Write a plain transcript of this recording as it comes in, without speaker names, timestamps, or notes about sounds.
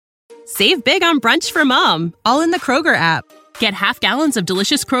Save big on brunch for mom, all in the Kroger app. Get half gallons of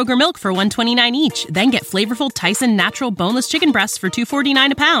delicious Kroger milk for $1.29 each. Then get flavorful Tyson natural boneless chicken breasts for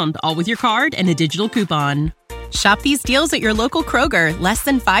 $2.49 a pound, all with your card and a digital coupon. Shop these deals at your local Kroger, less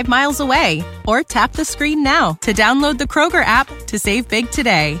than 5 miles away. Or tap the screen now to download the Kroger app to save big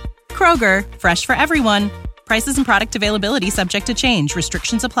today. Kroger, fresh for everyone. Prices and product availability subject to change.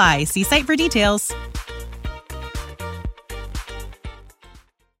 Restrictions apply. See site for details.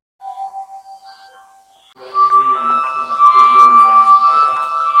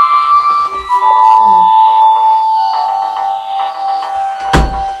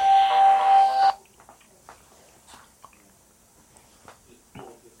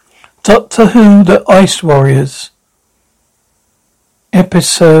 Doctor Who The Ice Warriors,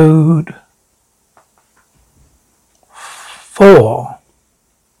 Episode 4.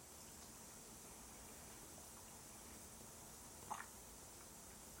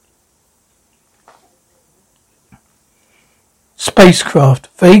 Spacecraft.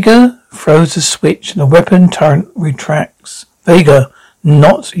 Vega throws a switch and the weapon turret retracts. Vega,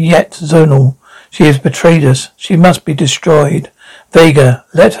 not yet zonal. She has betrayed us. She must be destroyed. Vega,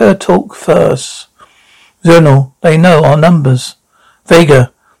 let her talk first. Zonal, they know our numbers.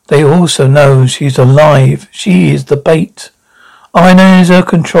 Vega, they also know she's alive. She is the bait. Ina is her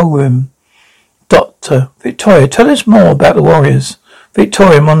control room. Doctor, Victoria, tell us more about the warriors.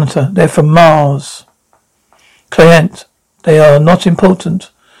 Victoria, monitor, they're from Mars. Client, they are not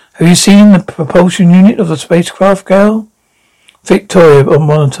important. Have you seen the propulsion unit of the spacecraft, girl? Victoria, on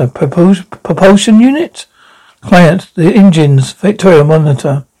monitor, propulsion unit? Client, the engines. Victoria,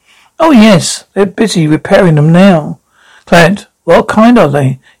 monitor. Oh yes, they're busy repairing them now. Client, what kind are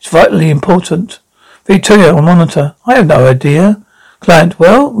they? It's vitally important. Victoria, on monitor. I have no idea. Client,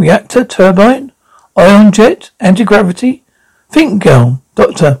 well, reactor, turbine, ion jet, anti-gravity. Think, girl.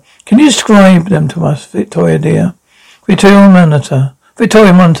 Doctor, can you describe them to us, Victoria dear? Victoria, monitor.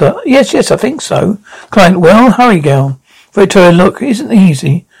 Victoria, monitor. Yes, I think so. Client, well, hurry, girl. Victoria, look, it isn't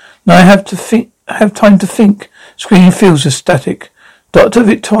easy. Now I have time to think. Screen feels are static. Doctor,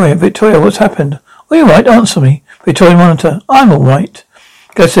 Victoria, what's happened? Are you right? Answer me. Victoria, monitor. I'm all right.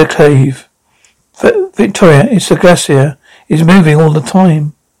 Glacier cave. Victoria, it's the glacier. It's moving all the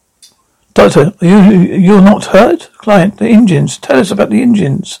time. Doctor, you're not hurt? Client, the engines. Tell us about the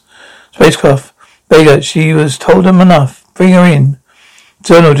engines. Spacecraft. Vega, she was told them enough. Bring her in.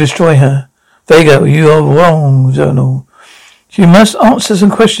 Zonal, destroy her. Vega, you are wrong, Zonal. You must answer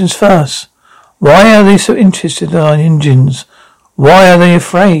some questions first. Why are they so interested in our engines? Why are they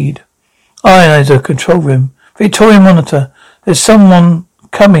afraid? Ionizer control room. Victoria, monitor. There's someone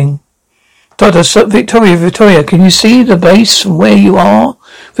coming. Doctor, Victoria, can you see the base from where you are?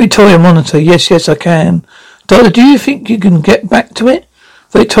 Victoria, monitor. Yes, I can. Doctor, do you think you can get back to it?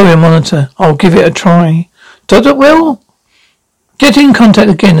 Victoria, monitor. I'll give it a try. Doctor, well, get in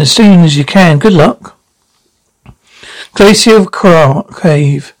contact again as soon as you can. Good luck. Glacier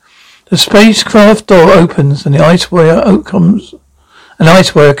cave. The spacecraft door opens and the ice warrior comes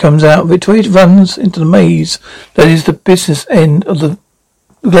out. Victoria runs into the maze that is the business end of the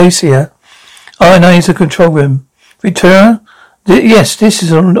glacier. Ionizer control room. Victoria? Yes, this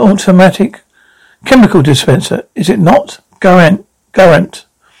is an automatic chemical dispenser. Is it not? Garant.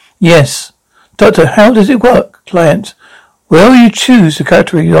 Yes. Doctor, how does it work? Client. Well, you choose the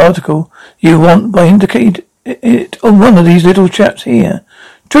category article you want by indicating it on one of these little chaps here.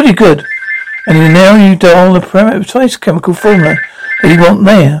 Jolly good. And now you dial the precise chemical formula that you want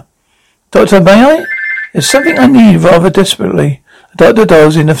there. Doctor, may I? There's something I need rather desperately. The doctor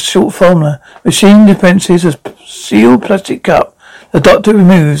dials in a short formula. Machine dispenses a sealed plastic cup. The doctor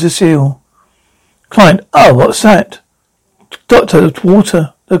removes the seal. Client, oh, what's that? Doctor, it's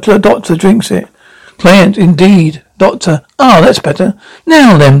water. The doctor drinks it. Client, indeed. Doctor, that's better.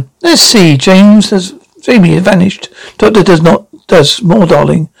 Now then, let's see. Jamie has vanished. Doctor does more,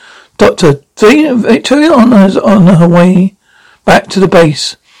 darling. Doctor, Victoria on her way back to the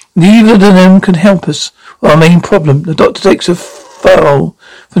base. Neither of them can help us with our main problem. The doctor takes a file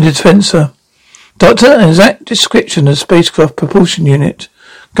from the dispenser. Doctor, an exact description of the spacecraft propulsion unit.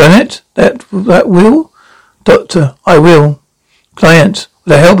 Garnet, that will? Doctor, I will. Client,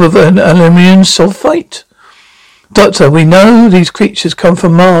 with the help of an aluminum sulfate? Doctor, we know these creatures come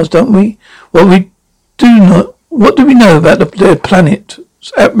from Mars, don't we? What do we know about their planet's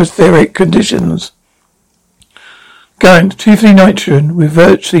atmospheric conditions? Garant, chiefly nitrogen with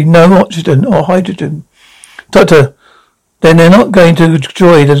virtually no oxygen or hydrogen. Doctor, then they're not going to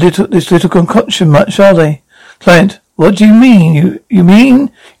enjoy this little concoction much, are they? Client, what do you mean? You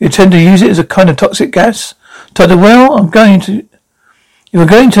mean you tend to use it as a kind of toxic gas? Doctor, well, I'm going to You were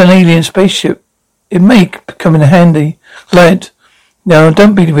going to an alien spaceship. It may come in handy. Client. Now,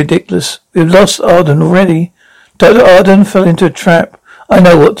 don't be ridiculous. We've lost Arden already. Dr. Arden fell into a trap. I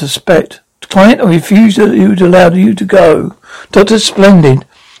know what to expect. Client, I refuse that you would allow you to go. Doctor, splendid.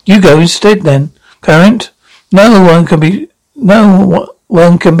 You go instead then. Client, no one can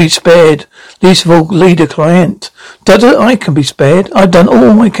be spared. Least of all, leader client. Doctor, I can be spared. I've done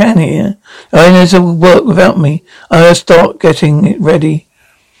all I can here. Ionizers will work without me. I'll start getting it ready.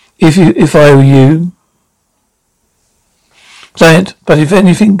 If I were you. Client, but if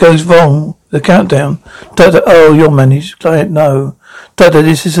anything goes wrong, the countdown. Doctor, oh, you'll manage. Client, no. Doctor,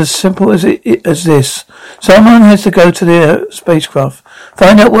 this is as simple as this. Someone has to go to the spacecraft,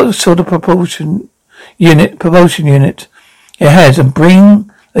 find out what sort of propulsion unit it has, and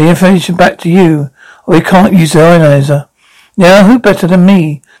bring the information back to you. Or we can't use the ionizer. Now, who better than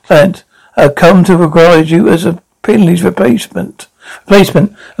me? Client, I've come to regard you as a Pinley's replacement.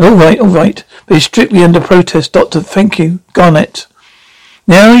 All right. But it's strictly under protest, Doctor. Thank you. Garnet.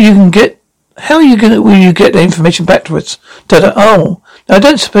 Now you can get. Will you get the information back to us? Doctor. Oh, now I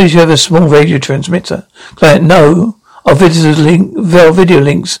don't suppose you have a small radio transmitter. Client. No. Our video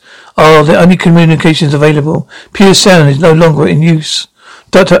links are the only communications available. Pure sound is no longer in use.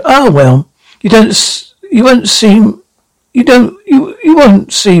 Doctor. Oh well. You won't see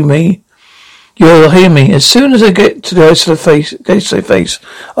me. You'll hear me. As soon as I get to the isolate face,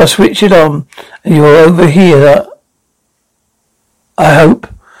 I'll switch it on, and you'll overhear that. I hope.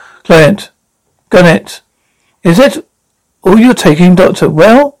 Client. Garnet. Is that all you're taking, Doctor?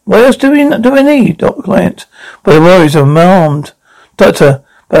 Well, what else do I need, Doctor? Client. But the warriors are armed. Doctor,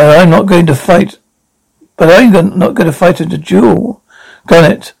 but I'm not going to fight. In the duel.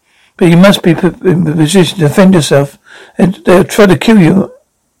 Garnet. But you must be in a position to defend yourself, and they'll try to kill you.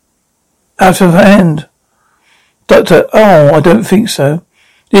 Out of hand. Doctor, oh, I don't think so.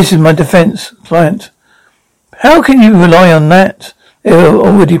 This is my defense. Client. How can you rely on that? They have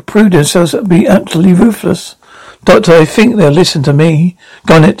already proved themselves to be absolutely ruthless. Doctor, I think they'll listen to me.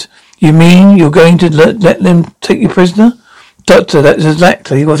 Garnet, you mean you're going to let them take you prisoner? Doctor, that's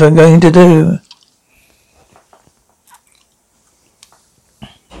exactly what I'm going to do.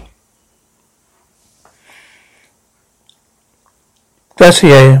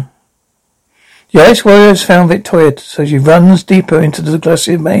 Glacier. The ice warrior has found Victoria, so she runs deeper into the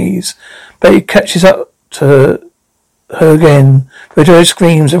glacier maze, but it catches up to her again. Victoria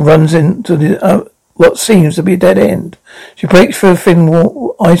screams and runs into what seems to be a dead end. She breaks through a thin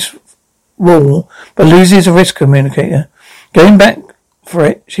ice wall, but loses a wrist communicator. Going back for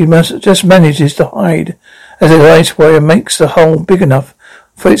it, she just manages to hide as the ice warrior makes the hole big enough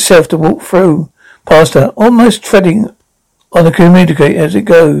for itself to walk through past her, almost treading on the communicator as it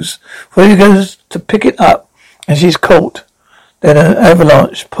goes. Before goes to pick it up, and she's caught. Then an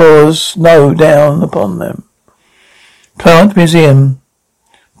avalanche pours snow down upon them. Plant Museum.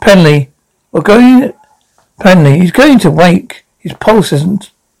 Penley, he's going to wake. His pulse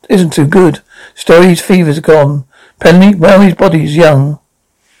isn't too good. Story's fever's gone. Penley, well, his body's young.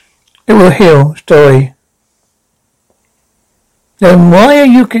 It will heal. Story. Then why are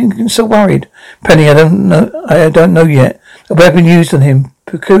you so worried? Penny, I don't know yet. The weapon used on him,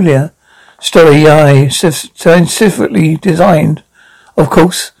 peculiar. Story, scientifically designed. Of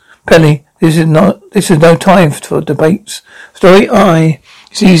course. Penny, this is no time for debates. Story,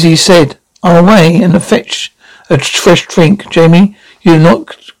 it's easy said. I'm away and fetch a fresh drink. Jamie, you do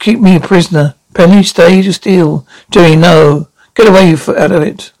not keep me a prisoner. Penny, stay still. Jamie, no. Get away out of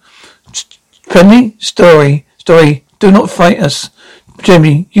it. Penny, Story, do not fight us.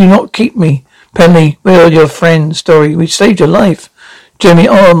 Jamie, you not keep me. Penny, we are your friends. Story, we saved your life. Jamie,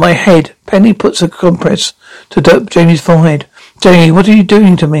 oh, my head. Penny puts a compress to Jamie's forehead. Jamie, what are you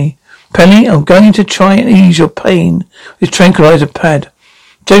doing to me? Penny, I'm going to try and ease your pain with tranquilizer pad.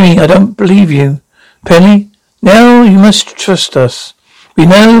 Jamie, I don't believe you. Penny, now you must trust us. We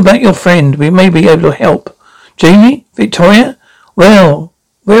know about your friend. We may be able to help. Jamie? Victoria? Well,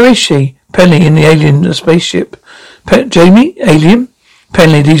 where is she? Penny, in the alien spaceship. Jamie? Alien?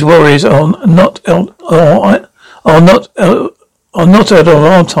 Penny, these warriors are not out on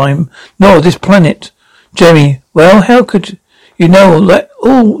our time, nor this planet. Jamie, well, how could you know all that?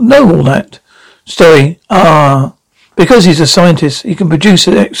 Story, because he's a scientist, he can produce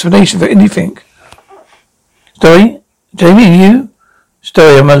an explanation for anything. Story, Jamie, you?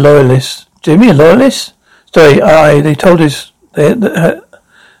 Story, I'm a loyalist. Jamie, a loyalist? Story, they told us. They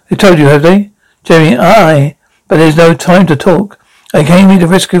told you, have they? Jamie, but there's no time to talk. I came here to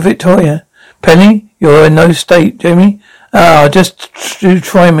rescue Victoria. Penny, you're in no state. Jamie, just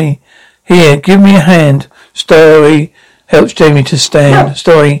try me. Here, give me a hand. Story, helps Jamie to stand.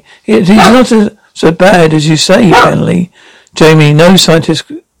 Story. He's not so bad as you say, Penley. Jamie, no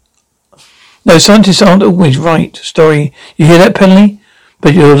scientists aren't always right. Story. You hear that, Penley?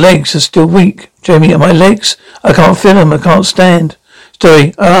 But your legs are still weak. Jamie, my legs? I can't feel them. I can't stand.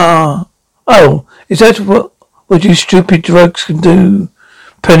 Story. Oh, is that what you stupid drugs can do?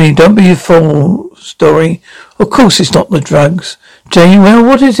 Penny, don't be a fool. Story. Of course it's not the drugs. Jamie, well,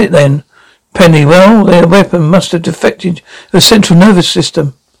 what is it then? Penny, well, their weapon must have defected the central nervous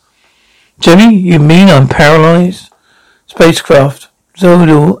system. Jimmy, you mean I'm paralyzed? Spacecraft.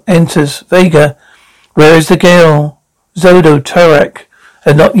 Zodo enters. Vega. Where is the girl? Zodo Tarak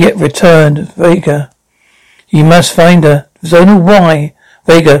had not yet returned. Vega. You must find her. Zodo, why?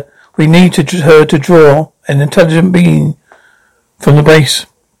 Vega. We need her to draw an intelligent being from the base.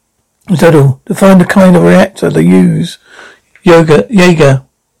 Zodo. To find the kind of reactor they use. Jaeger.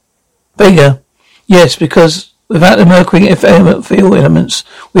 Vega. Yes, because without the mercury field elements,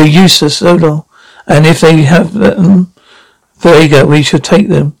 we're useless, Zodo. And if they have them, Vega, we should take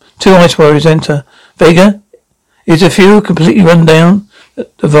them. 2 ice warriors enter. Vega, is the fuel completely run down?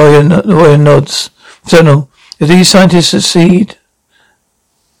 The warrior nods. Zodo, if these scientists succeed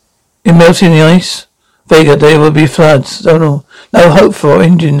in melting the ice, Vega, there will be floods. Zodo, no hope for our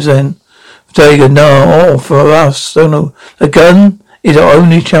engines then. Vega, no, for us. Zodo, the gun is our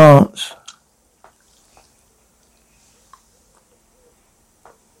only chance.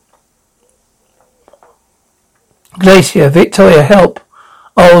 Glacier, Victoria, help.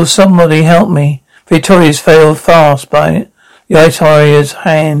 Oh, somebody help me. Victoria's failed fast by the ice warrior's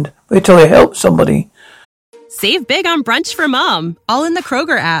hand. Victoria, help somebody. Save big on brunch for mom, all in the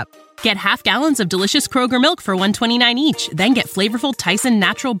Kroger app. Get half gallons of delicious Kroger milk for $1.29 each. Then get flavorful Tyson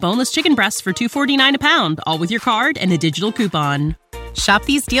natural boneless chicken breasts for $2.49 a pound, all with your card and a digital coupon. Shop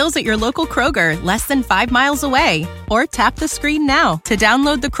these deals at your local Kroger, less than 5 miles away. Or tap the screen now to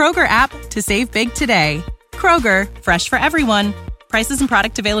download the Kroger app to save big today. Kroger, fresh for everyone. Prices and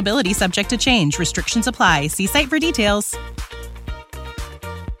product availability subject to change. Restrictions apply. See site for details.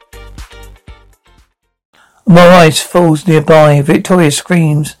 More ice falls nearby. Victoria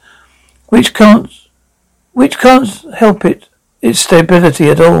screams, which can't help its stability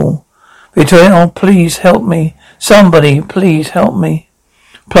at all. Victoria, oh, please help me. Somebody, please help me.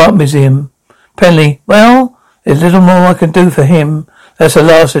 Plant Museum. Penley, well, there's little more I can do for him. That's the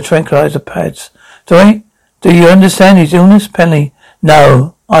last of tranquilizer pads. Do you understand his illness, Penley?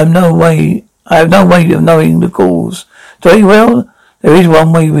 No, I have no way of knowing the cause. Well, there is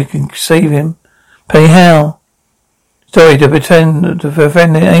one way we can save him. Penny, how? To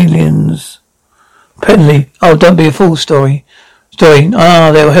prevent the aliens. Penley, oh, don't be a fool, Story.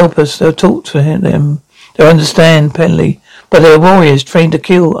 They'll help us. They'll talk to them. They'll understand, Penley. But they're warriors trained to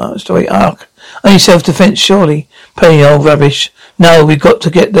kill. Only self-defense, surely. Penny, oh, rubbish. No, we've got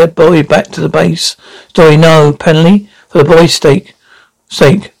to get their boy back to the base. Story, no, Penley, for the boy's sake.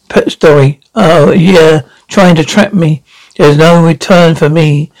 Story, oh, yeah, trying to trap me. There's no return for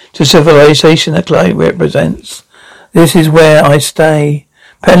me to civilization that Clyde represents. This is where I stay.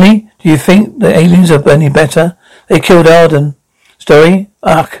 Penley, do you think the aliens are any better? They killed Arden. Story,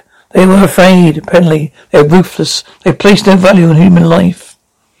 they were afraid, Penley. They're ruthless. They place no value on human life.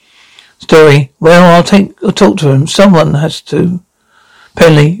 Story, well, I'll talk to them. Someone has to.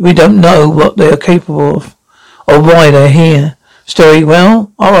 Penley, we don't know what they are capable of or why they're here. Story,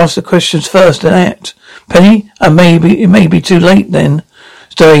 well, I'll ask the questions first and act. Penny, and it may be too late then.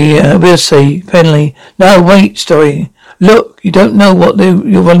 Story, we'll see. Penley, no, wait, Story. Look, you don't know what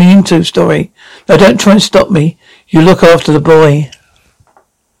you're running into, Story. Now don't try and stop me. You look after the boy.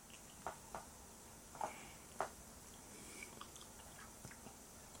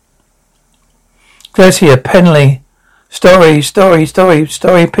 Glacier, Penley. Story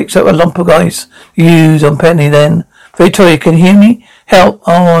picks up a lump of ice. Use on Penny then. Victoria, can you hear me? Help.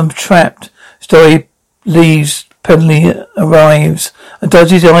 Oh, I'm trapped. Story leaves. Penley arrives and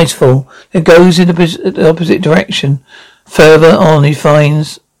dodges the icefall. Then goes in the opposite direction. Further on he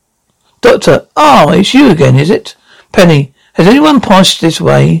finds Doctor. Oh, it's you again, is it? Penny, has anyone passed this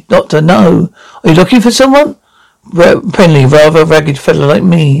way? Doctor, no. Are you looking for someone? Penley, rather a ragged fellow like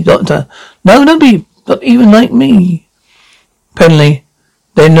me. Doctor, no, nobody, not even like me. Penley,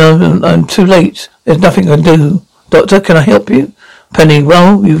 then I'm too late. There's nothing I can do. Doctor, can I help you? Penny,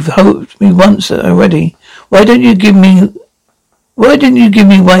 well, you've helped me once already. Why didn't you give me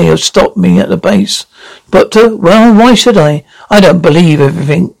way or stop me at the base? Doctor, well, why should I? I don't believe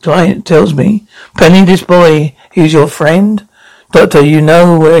everything client tells me. Penny, this boy, he's your friend? Doctor, you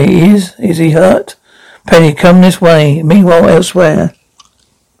know where he is? Is he hurt? Penny, come this way. Meanwhile, elsewhere.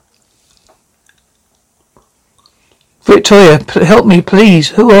 Victoria, help me, please.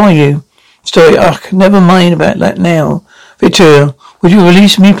 Who are you? Story, ugh, never mind about that now. Victoria, would you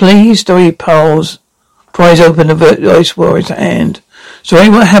release me, please? Story, pries open the ice warrior's hand. Story,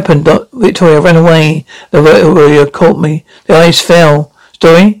 what happened? Victoria ran away. The warrior caught me. The ice fell.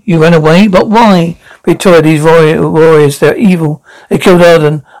 Story, you ran away? But why? Victoria, these warriors, they're evil. They killed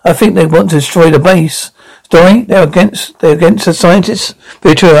Arden. I think they want to destroy the base. Story, they're against the scientists.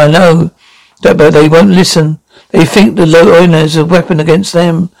 Victoria, I know. But they won't listen. They think the owner is a weapon against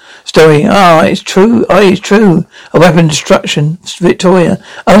them. Story, it's true. It's true. A weapon of destruction. Victoria,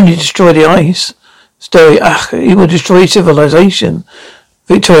 only destroy the ice. Story, it will destroy civilization.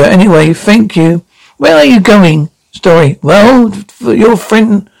 Victoria, anyway, thank you. Where are you going? Story, well, your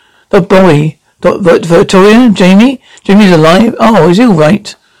friend, the boy. Victoria, Jamie? Jamie's alive? Oh, is he all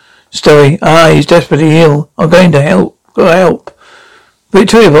right? Story, he's desperately ill. I'm going to help. Gotta help.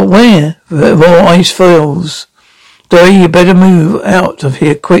 Victoria, but where? More ice falls. Story, you better move out of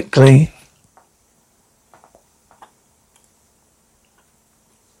here quickly.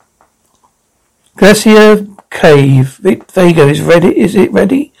 Glacier Cave. Vega is ready. Is it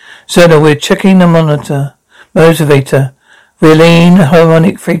ready? Zona, we're checking the motivator. Relaying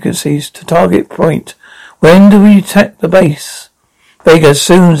harmonic frequencies to target point. When do we attack the base? Vega,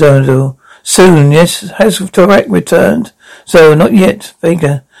 soon, Zonal. Soon, yes. Has Torak returned? So, not yet,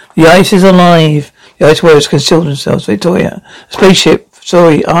 Vega. The ice is alive. The ice warriors concealed themselves. Victoria. Spaceship.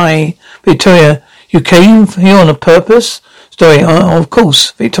 Sorry, Victoria, you came here on a purpose? Story, of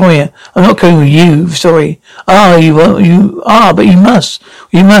course. Victoria, I'm not going with you. Story, but you must.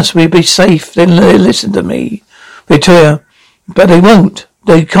 You must. We'll be safe. Then listen to me. Victoria, but they won't.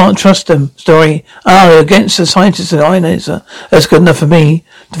 They can't trust them. Story, they're against the scientists and ionizers. That's good enough for me.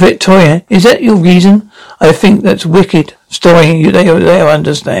 Victoria, is that your reason? I think that's wicked. Story, they'll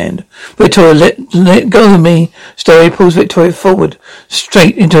understand. Victoria, let go of me. Story pulls Victoria forward,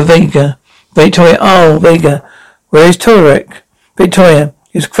 straight into Vega. Victoria, Vega, where is Torek? Victoria,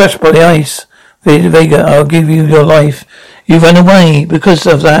 he's crushed by the ice. Vega, I'll give you your life. You ran away because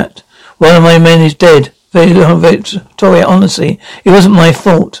of that. One of my men is dead. Victoria, honestly, it wasn't my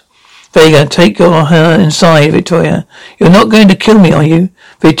fault. Vega, take her inside, Victoria. You're not going to kill me, are you?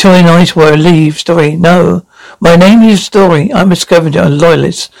 Victoria and Ice Warrior leave. Story, no. My name is Story. I'm a scavenger, a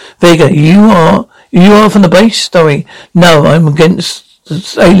loyalist. Vega, you are from the base? Story, no, I'm against the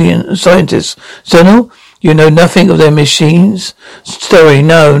alien scientists. Zonal, you know nothing of their machines? Story,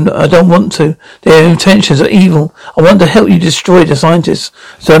 no, I don't want to. Their intentions are evil. I want to help you destroy the scientists.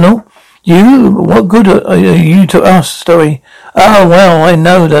 Zonal, what good are you to us? Story, well, I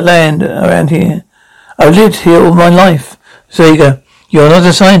know the land around here. I've lived here all my life. Vega, you're not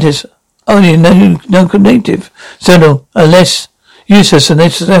a scientist. Only no native. Zonal, unless useless and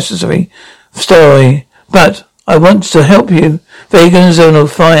necessary. Story, but I want to help you. Vega and Zonal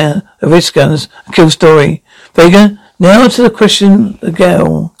fire the wrist guns and kill Story. Vega, now to the question, the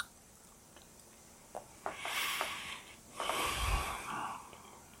girl.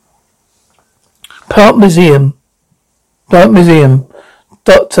 Park Museum.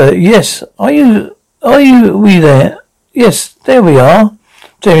 Doctor, yes. We there? Yes, there we are.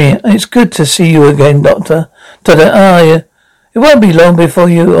 Jamie, it's good to see you again, Doctor. Doctor, it won't be long before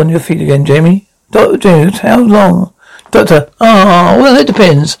you're on your feet again, Jamie. Jamie, how long? Doctor, well, it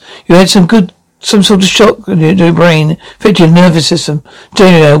depends. You had some sort of shock in your brain, affected your nervous system.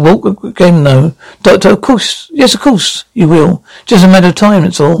 Jamie, I walk again, though. Doctor, of course. Yes, of course, you will. Just a matter of time,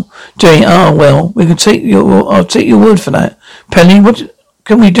 that's all. Jamie, well, I'll take your word for that. Penny, what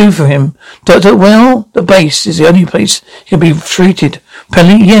can we do for him? Doctor, well, the base is the only place he can be treated.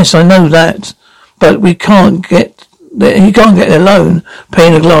 Penny, yes, I know that. But he can't get there alone.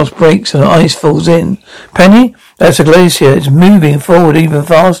 Pane of glass breaks and the ice falls in. Penny, that's a glacier. It's moving forward even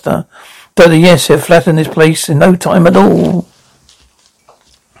faster. Doctor, yes, he'll flatten this place in no time at all.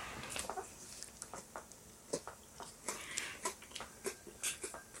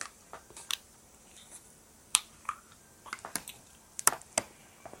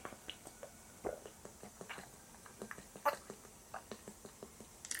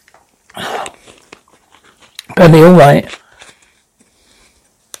 Penny, all right.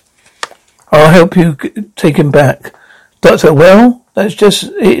 I'll help you take him back. Doctor, well, that's just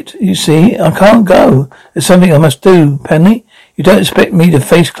it. You see, I can't go. There's something I must do. Penny, you don't expect me to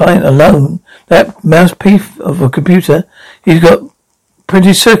face client alone. That mouthpiece of a computer, he's got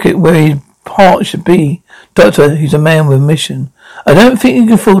printed circuit where his heart should be. Doctor, he's a man with a mission. I don't think he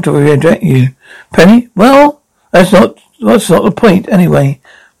can afford to reject you. Penny, well, that's not the point anyway.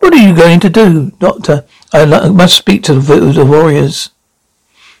 What are you going to do, Doctor? I must speak to the warriors.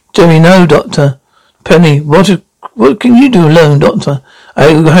 Jamie, no, Doctor. Penny, what What can you do alone, Doctor?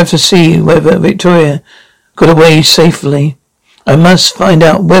 I will have to see whether Victoria got away safely. I must find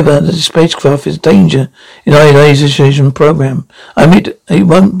out whether the spacecraft is danger in our ionization program. I admit it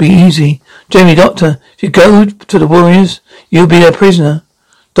won't be easy. Jamie, Doctor, if you go to the Warriors, you'll be a prisoner.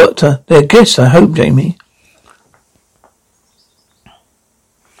 Doctor, they're guests, I hope, Jamie.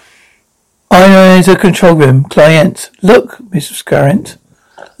 Ionizer control room. Client. Look, Mrs. Garrett.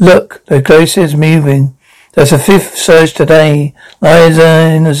 Look, the ghost is moving. That's the 5th surge today.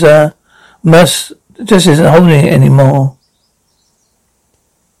 Ionizer just isn't holding it anymore.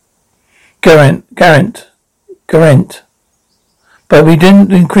 Garrett. But we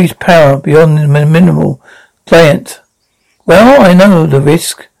didn't increase power beyond the minimal. Client. Well, I know the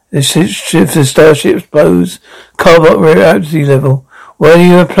risk. If the starship explodes, carbon radioactivity level. Well,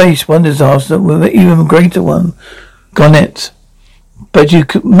 you replace one disaster with an even greater one. Garnett. But you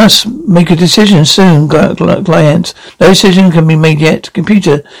must make a decision soon, client. No decision can be made yet.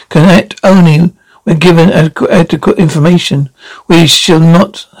 Computer can act only when given adequate information. We shall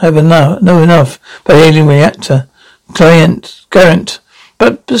not have know enough by the alien reactor. Client. Garrett.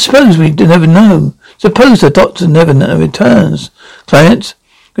 But suppose we never know. Suppose the doctor never returns. Client.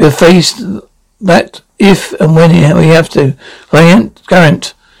 We'll face that if and when we have to. Client.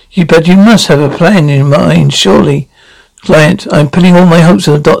 Garrett. But you must have a plan in mind, surely. Client. I'm putting all my hopes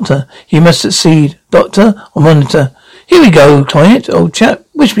on the doctor. He must succeed. Doctor or monitor? Here we go, client. Old chap.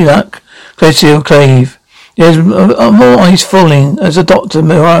 Wish me luck. Glacial Clave. There's more ice falling as the doctor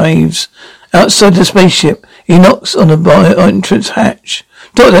arrives. Outside the spaceship, he knocks on the entrance hatch.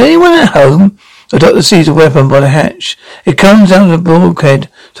 Doctor, anyone at home? The doctor sees a weapon by the hatch. It comes out of the bulkhead,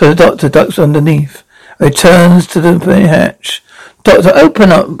 so the doctor ducks underneath. Returns to the hatch. Doctor,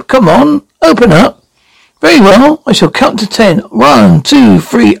 open up. Come on, open up. Very well, I shall count to 10. 1, 2,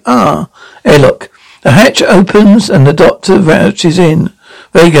 3, airlock. The hatch opens and the doctor rushes in.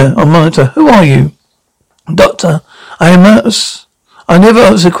 Vega, on monitor. Who are you? Doctor, I never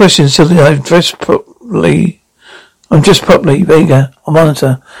answer questions till I'm dressed properly. I'm dressed properly. Vega, on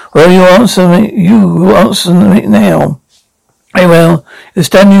monitor. Well, you answer me now. Very well. You're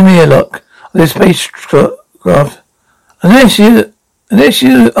standing in the airlock of this spacecraft. Unless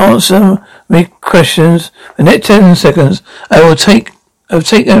you answer me questions in the next 10 seconds, I will take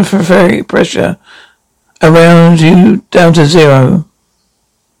atmospheric pressure around you down to 0.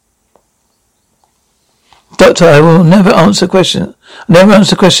 Doctor, I will never answer questions.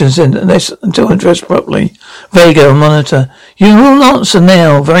 Until I'm dressed properly. Vega, on monitor. You will answer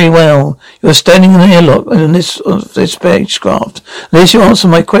now. Very well. You are standing in the airlock of this spacecraft. Unless you answer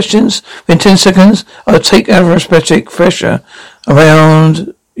my questions within 10 seconds, I'll take atmospheric pressure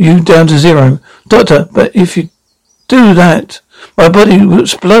around you down to 0. Doctor, but if you do that, my body will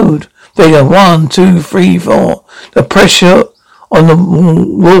explode. Vega, 1, 2, 3, 4. The pressure on the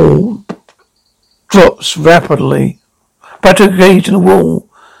wall drops rapidly. Pressure gauge in the wall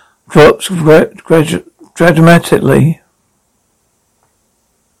drops dramatically.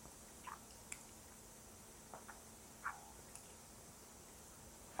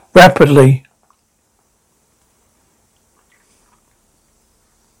 Rapidly.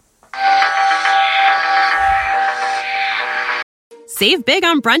 Save big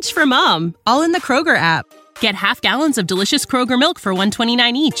on brunch for mom, all in the Kroger app. Get half gallons of delicious Kroger milk for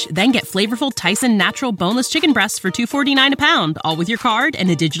 $1.29 each. Then get flavorful Tyson natural boneless chicken breasts for $2.49 a pound, all with your card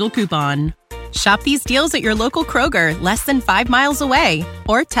and a digital coupon. Shop these deals at your local Kroger, less than 5 miles away.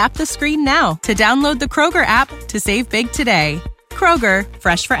 Or tap the screen now to download the Kroger app to save big today. Kroger,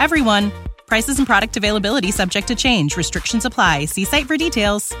 fresh for everyone. Prices and product availability subject to change. Restrictions apply. See site for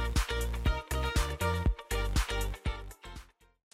details.